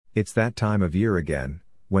It's that time of year again,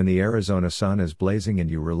 when the Arizona sun is blazing and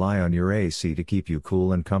you rely on your AC to keep you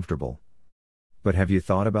cool and comfortable. But have you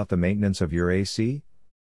thought about the maintenance of your AC?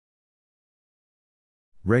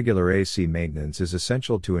 Regular AC maintenance is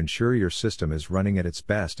essential to ensure your system is running at its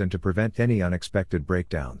best and to prevent any unexpected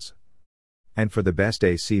breakdowns. And for the best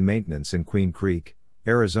AC maintenance in Queen Creek,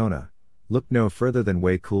 Arizona, look no further than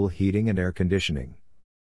WayCool Heating and Air Conditioning.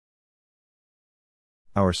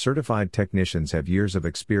 Our certified technicians have years of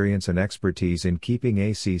experience and expertise in keeping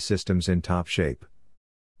AC systems in top shape.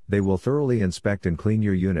 They will thoroughly inspect and clean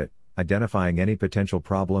your unit, identifying any potential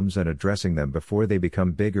problems and addressing them before they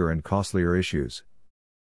become bigger and costlier issues.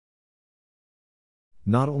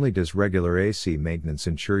 Not only does regular AC maintenance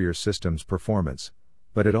ensure your system's performance,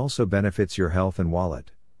 but it also benefits your health and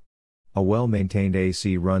wallet. A well-maintained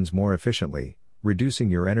AC runs more efficiently, reducing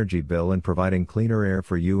your energy bill and providing cleaner air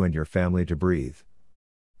for you and your family to breathe.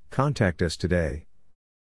 Contact us today.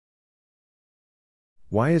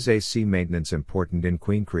 Why is AC maintenance important in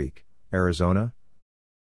Queen Creek, Arizona?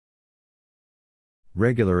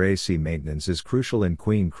 Regular AC maintenance is crucial in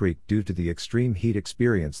Queen Creek due to the extreme heat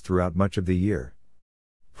experienced throughout much of the year.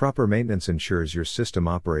 Proper maintenance ensures your system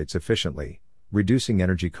operates efficiently, reducing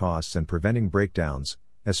energy costs and preventing breakdowns,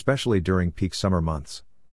 especially during peak summer months.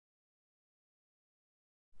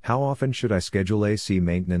 How often should I schedule AC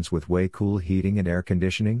maintenance with WayCool Heating and Air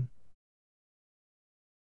Conditioning?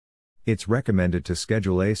 It's recommended to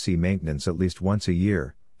schedule AC maintenance at least once a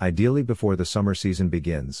year, ideally before the summer season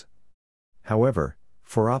begins. However,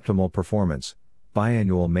 for optimal performance,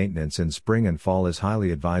 biannual maintenance in spring and fall is highly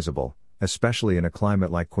advisable, especially in a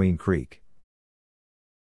climate like Queen Creek.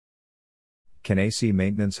 Can AC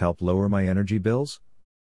maintenance help lower my energy bills?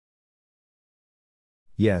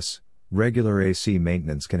 Yes. Regular AC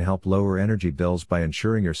maintenance can help lower energy bills by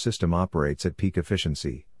ensuring your system operates at peak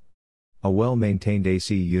efficiency. A well-maintained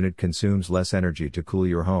AC unit consumes less energy to cool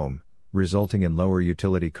your home, resulting in lower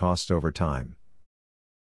utility costs over time.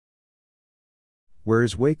 Where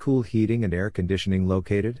is WayCool Heating and Air Conditioning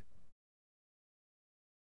located?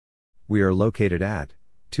 We are located at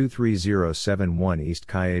 23071 East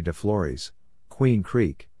Calle de Flores, Queen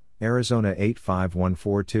Creek, Arizona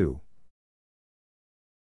 85142.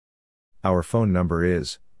 Our phone number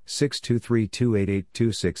is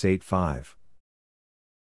 623-288-2685.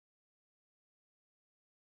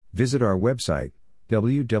 Visit our website,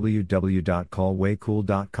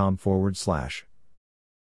 www.callwaycool.com/.